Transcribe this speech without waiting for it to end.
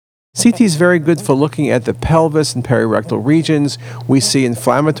CT is very good for looking at the pelvis and perirectal regions. We see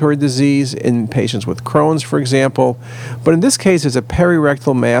inflammatory disease in patients with Crohn's, for example. But in this case, it's a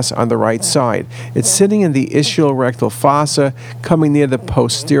perirectal mass on the right side. It's sitting in the ischial-rectal fossa, coming near the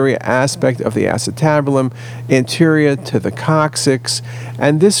posterior aspect of the acetabulum, anterior to the coccyx.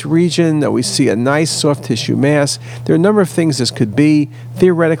 And this region, we see a nice soft tissue mass. There are a number of things this could be.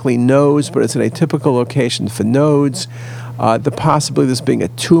 Theoretically, nodes, but it's an atypical location for nodes. The possibility of this being a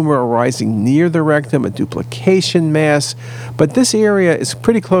tumor arising near the rectum, a duplication mass. But this area is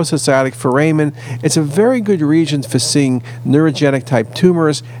pretty close to sciatic foramen. It's a very good region for seeing neurogenic type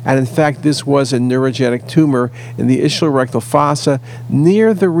tumors, and in fact this was a neurogenic tumor in the ischial-rectal fossa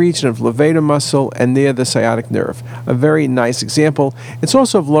near the region of levator muscle and near the sciatic nerve. A very nice example. It's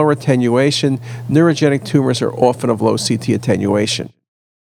also of lower attenuation. Neurogenic tumors are often of low CT attenuation.